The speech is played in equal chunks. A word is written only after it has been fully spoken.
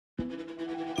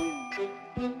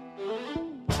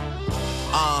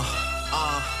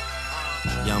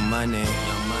Young Money.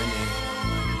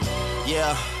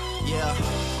 Yeah.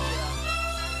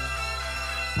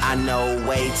 I know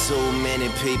way too many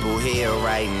people here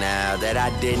right now that I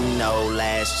didn't know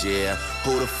last year.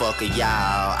 Who the fuck are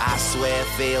y'all? I swear it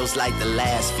feels like the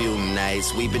last few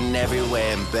nights. We've been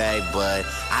everywhere and back, but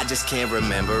I just can't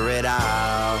remember it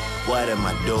all. What am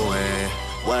I doing?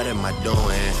 What am I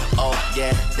doing? Oh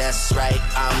yeah, that's right,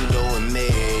 I'm doing me.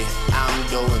 I'm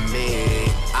doing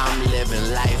me. I'm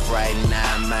living life right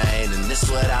now, man. And this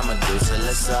what I'ma do till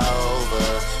it's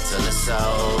over. Till it's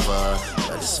over.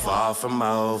 But it's far from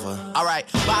over.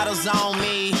 Alright, bottles on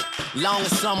me. Long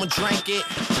as someone drink it.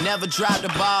 Never drop the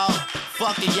ball.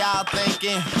 Fuck it, y'all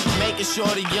thinking. Making sure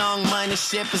the Young Money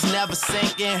ship is never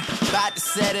sinking. About to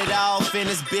set it off in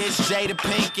this bitch, Jada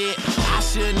Pinkett. I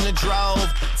shouldn't have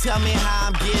drove. Tell me how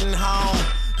I'm getting home.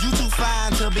 You too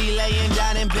fine to be laying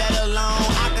down in bed alone.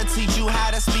 I could teach you how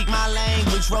to speak my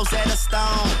language, Rosetta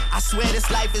Stone. I swear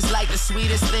this life is like the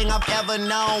sweetest thing I've ever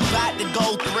known. About to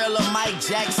go Thriller, Mike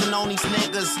Jackson on these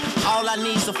niggas. All I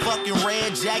need's a fucking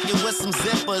red jacket with some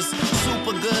zippers.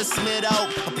 Super good Smitto,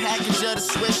 a package of the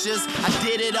Swishers. I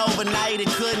did it overnight, it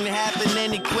couldn't happen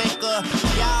any quicker.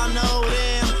 Y'all know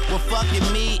them, well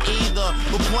fucking me either.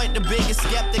 But point the biggest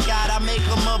skeptic out, I make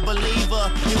him a believer.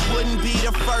 It wouldn't be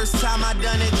the first time I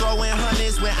done it, throwing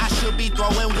hundreds when I should be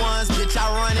throwing ones. Bitch, I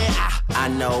run it. I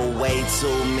know way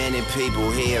too many people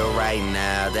here right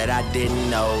now that I didn't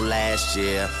know last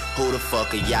year. Who the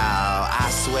fuck are y'all? I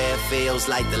swear it feels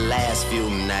like the last few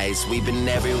nights. We've been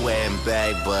everywhere and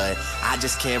back, but I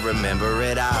just can't remember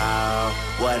it all.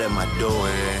 What am I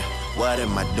doing? What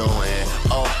am I doing?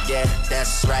 Oh yeah,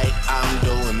 that's right, I'm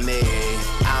doing me.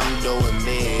 I'm doing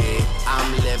me.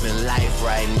 I'm living life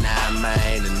right now,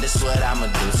 man. And this what I'ma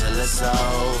do till it's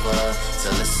over.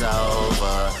 Till it's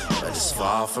over. But it's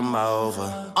far from over.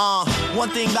 One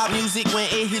thing about music, when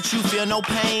it hits you feel no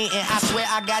pain. And I swear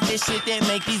I got this shit that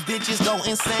make these bitches go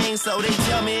insane. So they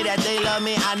tell me that they love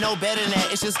me, I know better than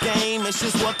that. It's just game, it's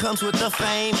just what comes with the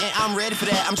fame. And I'm ready for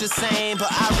that, I'm just saying. But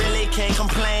I really can't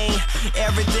complain.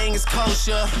 Everything is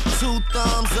kosher, 2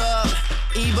 thumbs up,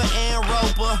 Eva and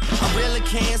Roper. I really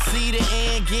can't see the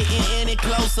end getting any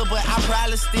closer, but I'll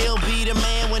probably still be the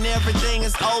man when everything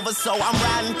is over. So I'm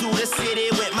riding through the city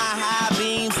with my high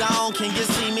beams on. Can you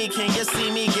see me? Can you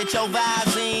see me? Get your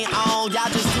Visine on. Y'all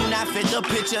just do not fit the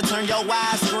picture, turn your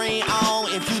widescreen on.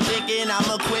 If you thinking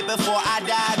I'ma quit before I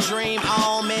die, dream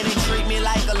on. Man, they treat me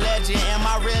like a legend. Am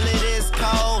I really this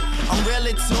cold? I'm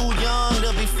really too young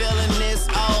to be feeling this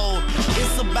old.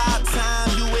 It's about time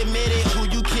you admit it. Who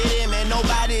you kidding, man?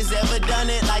 Nobody's ever done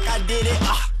it like I did it.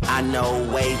 I know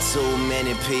way too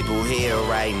many people here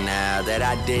right now that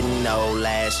I didn't know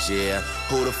last year.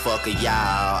 Who the fuck are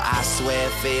y'all? I swear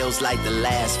it feels like the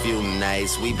last few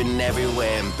nights. We've been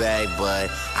everywhere and back,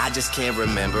 but I just can't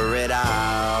remember it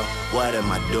all. What am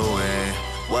I doing?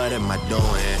 What am I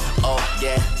doing? Oh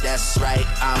yeah, that's right,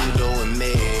 I'm doing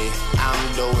me.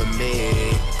 I'm doing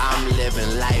me. I'm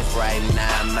living life right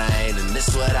now, man. And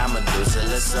this what I'ma do till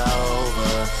it's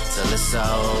over. Till it's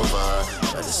over.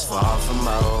 But it's far from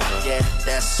over. Yeah,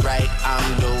 that's right,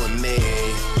 I'm doing me.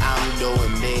 I'm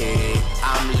doing me.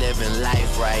 I'm living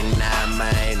life right now,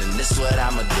 man. And this what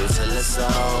I'ma do till it's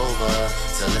over.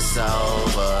 Till it's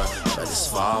over. But it's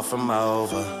far from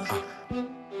over.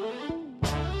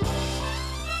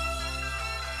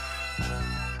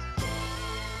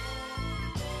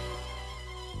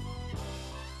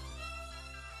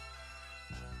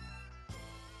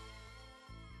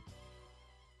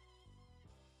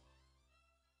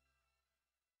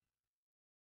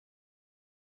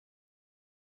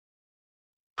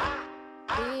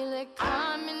 Feel it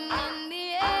coming in the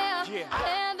air.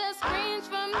 Hear the screams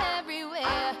from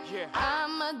everywhere.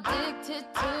 I'm addicted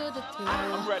to the thrill.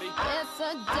 I'm ready. It's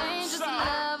a dangerous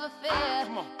love affair.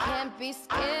 Can't be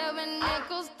scared when it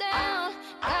goes down.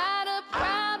 Got a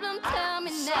problem? Tell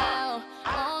me now.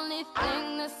 Only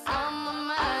thing that's on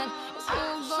my mind is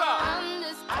who's gonna run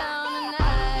this town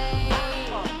tonight.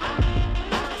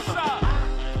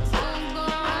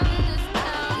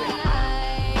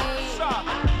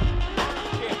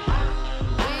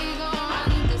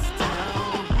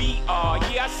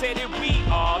 Said it, we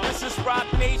are. This is Rock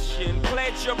Nation.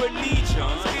 Pledge your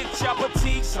allegiance. Get your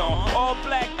boutiques on. All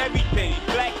black everything.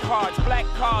 Black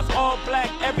cars, all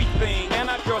black everything. And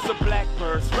our girls are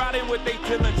blackbirds, riding with they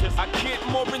diligence. I get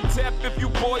more in depth if you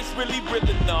boys really real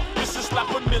enough. This is La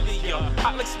Familia.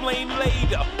 I'll explain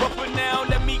later. But for now,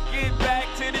 let me get back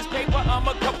to this paper. I'm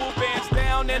a couple bands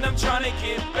down and I'm trying to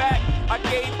get back. I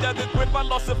gave Doug a grip, I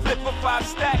lost a flip for 5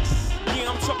 stacks. Yeah,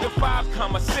 I'm talking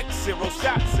 5,60,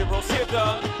 shot zeros. Here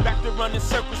the back to running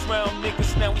circles round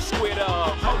niggas, now we squared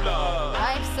up. Hold up.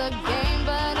 Life's a game,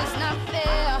 but it's not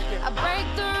fair. I break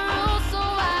the rules, so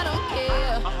I don't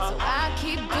care. So I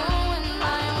keep doing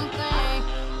my own thing,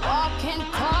 walking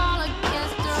tall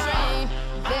against the rain.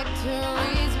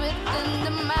 Victories within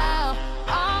the mile,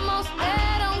 almost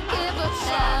there, don't give up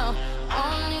now.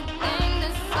 Only thing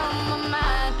that's on my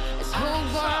mind is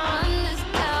who's gonna run this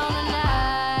town tonight.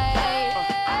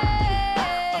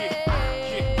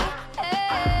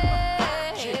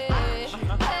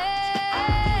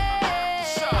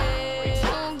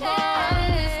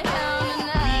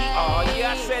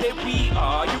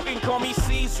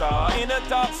 In a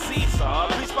dark Caesar,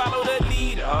 please follow the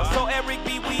leader. So Eric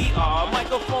B, we are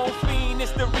microphone fiend.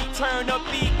 It's the return of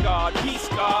the God, peace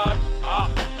God.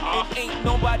 It ain't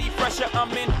nobody fresher.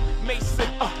 I'm in Mason,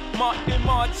 Martin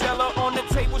Margiela on the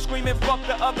table screaming, fuck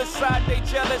the other side. They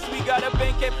jealous. We got a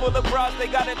banquet full of bras. They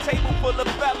got a table full of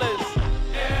fellas.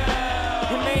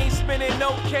 Yeah. And they ain't spinning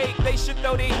no cake. They should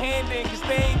throw their hand in, cause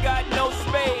they ain't got no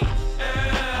space.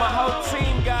 My whole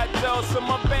team got dough, so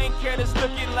my bank account is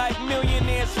looking like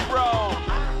millionaires, bro.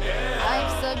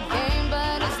 Life's a game,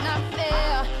 but it's not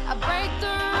fair. I break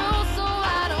the rules, so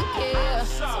I don't care.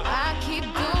 So I keep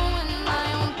doing my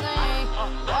own thing,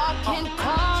 walking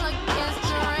tall against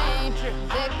the rain.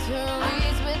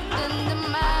 Victories within the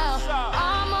mile,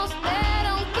 almost there,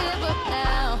 don't give up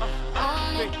now.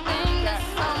 Only thing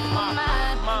that's on my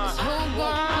mind is who's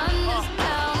gonna run this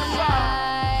town tonight.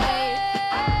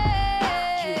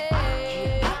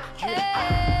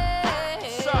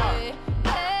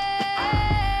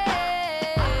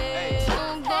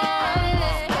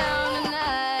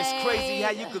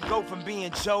 You could go from being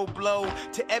Joe Blow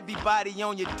to everybody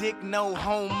on your dick, no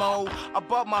homo. I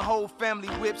bought my whole family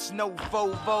whips, no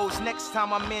Volvos. Next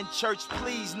time I'm in church,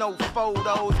 please, no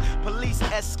photos. Police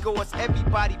escorts,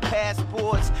 everybody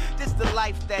passports. This the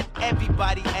life that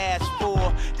everybody asks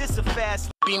for. This a fast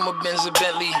Beamer, Benz, a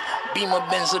Bentley, Beamer,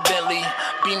 Benz, a Bentley,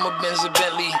 Beamer, Benz, a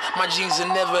Bentley. My jeans are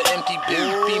never empty.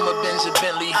 Beamer, Benz, a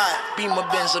Bentley, Beamer,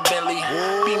 Benz, a Bentley,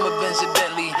 Beamer, Benz, a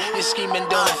Bentley. Your scheming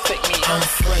don't affect me. I'm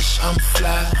fresh, I'm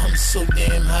fly, I'm so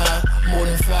damn high. More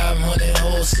than 500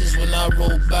 horses when I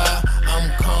roll by.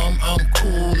 I'm calm, I'm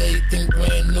cool, everything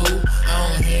brand new. I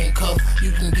don't handcuff,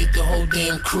 you can get the whole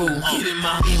damn crew. Get in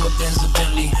my Beamer, Benz, a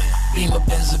Bentley, Beamer,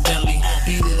 Benz, a Bentley.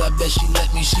 Beat it, I bet she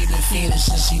let me. She been fiending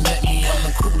since she met me. I'm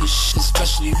the coolest shit,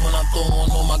 especially when I throw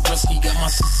on all my Gretzky. Got my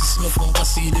sister Smith and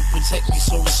Wessie to protect me,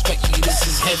 so respect me. This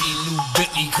is heavy, new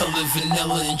Bentley, color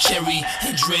vanilla and cherry.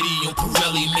 Andretti and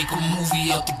Pirelli, make a movie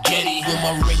out the Getty. With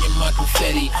my ring and my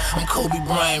confetti, I'm Kobe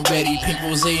Bryant ready. Pink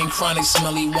rose and chronic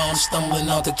smelly while I'm stumbling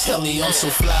out the telly. I'm so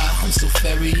fly, I'm so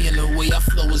fairy, and the way I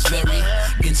flow is very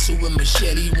Ginsu with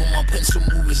machete, when my pencil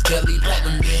move is deadly.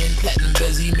 Platinum band, platinum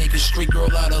bezzy, make a straight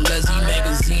girl out of Leslie.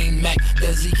 Magazine, Mac,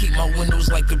 Desi, keep my windows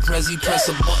like the Prezi. Press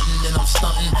a button and I'm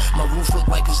stunting. My roof look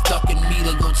like it's ducking me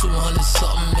to go 200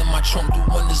 something. And my trunk do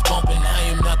wonders bumping. I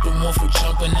am not the one for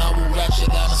jumping. I will ratchet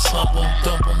out and slump 'em,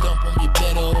 dump 'em, dump 'em. You're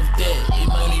better off dead, your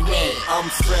money red. I'm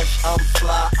fresh, I'm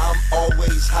fly, I'm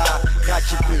always high. Got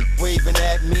your bitch waving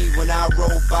at me when I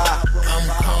roll by. I'm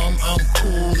calm, I'm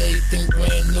cool, everything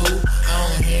brand new. I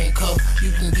don't handcuff,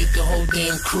 you can get the whole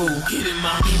damn crew. Get in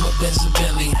my Beamer, Benz, a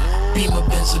Bentley, Beamer,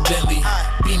 Benz, a Bentley,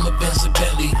 Beamer, Benz, a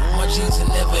Bentley. My jeans are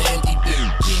never empty.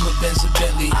 Beamer, Benz, a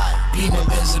Bentley, Beamer,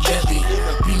 Benz, a Bentley,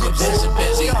 Beamer, Benz, a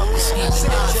Bentley. The scheming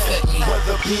don't affect me.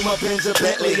 Whether Beamer, Benz, a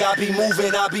Bentley, I be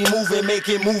moving,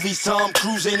 making movies. Tom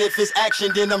cruising. If it's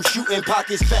action, then I'm shooting.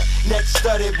 Pockets fat, neck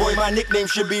studded. Boy, my nickname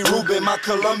should be Ruben. My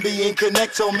Colombian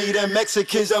connect told me the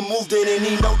Mexicans are moved in, and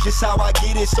he know just how I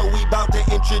get it. So we bout to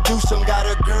introduce him. Got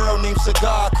a girl named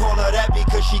Cigar, call her that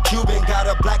because she Cuban. Got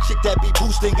a black chick that be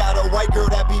boosting. Got a white girl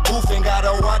that be boofing.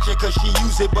 Gotta watch it cause she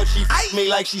use it, but she f me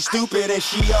like she stupid, and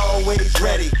she always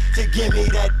ready to give me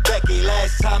that Becky.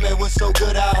 Last time it was so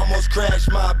good I almost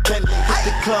crashed my Bentley. Hit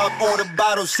the club, order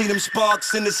bottles, see them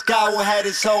sparks in the sky. We had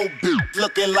his whole beat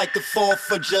looking like the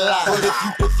 4th of July. But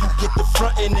if you get the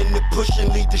frontin' and the pushing,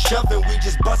 lead the shoving, we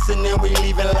just bustin' and we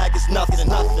leaving like it's nothing.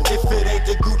 If it ain't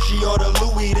the Gucci or the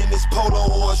Louis, then it's polo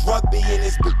or it's rugby. And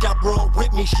this bitch I brought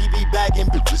with me, she be bagging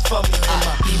bitches for me.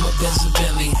 Beamer, Benz, a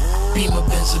Bentley, Beamer,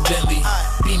 Benz, a Bentley,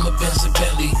 Beamer, Benz, a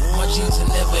Bentley. My jeans are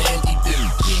never empty.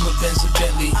 Beamer, Benz, a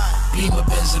Bentley, Beamer,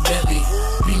 Benz, a Bentley,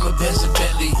 Beamer, Benz, a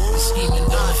Bentley. The scheming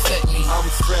don't affect me. I'm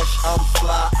fresh, I'm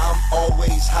fly, I'm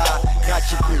always high. Got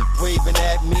your bitch waving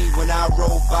at me when I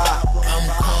roll by. I'm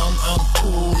calm, I'm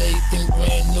cool, everything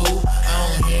brand new. I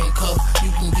don't handcuff,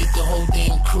 you can get the whole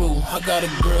damn crew. I got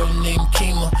a girl named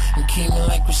Kima, and Kima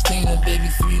like Christina. Baby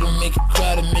 3 don't make it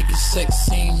cry, to make it sex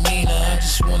seem meaner. I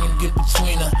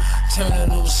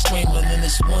screamer, then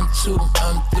it's 1, 2,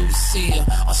 I'm through, see ya.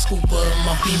 I scoop her in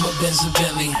my Beamer, Benz, and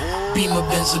Bentley. Beamer,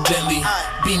 Benz, and Bentley.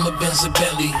 Beamer, Benz, and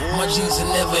Bentley. My jeans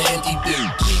are never empty,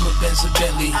 Beamer, Benz, and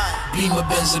Bentley. Beamer,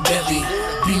 Benz, and Bentley.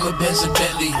 Beamer, Benz, and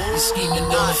Bentley. Your scheming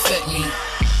don't affect me.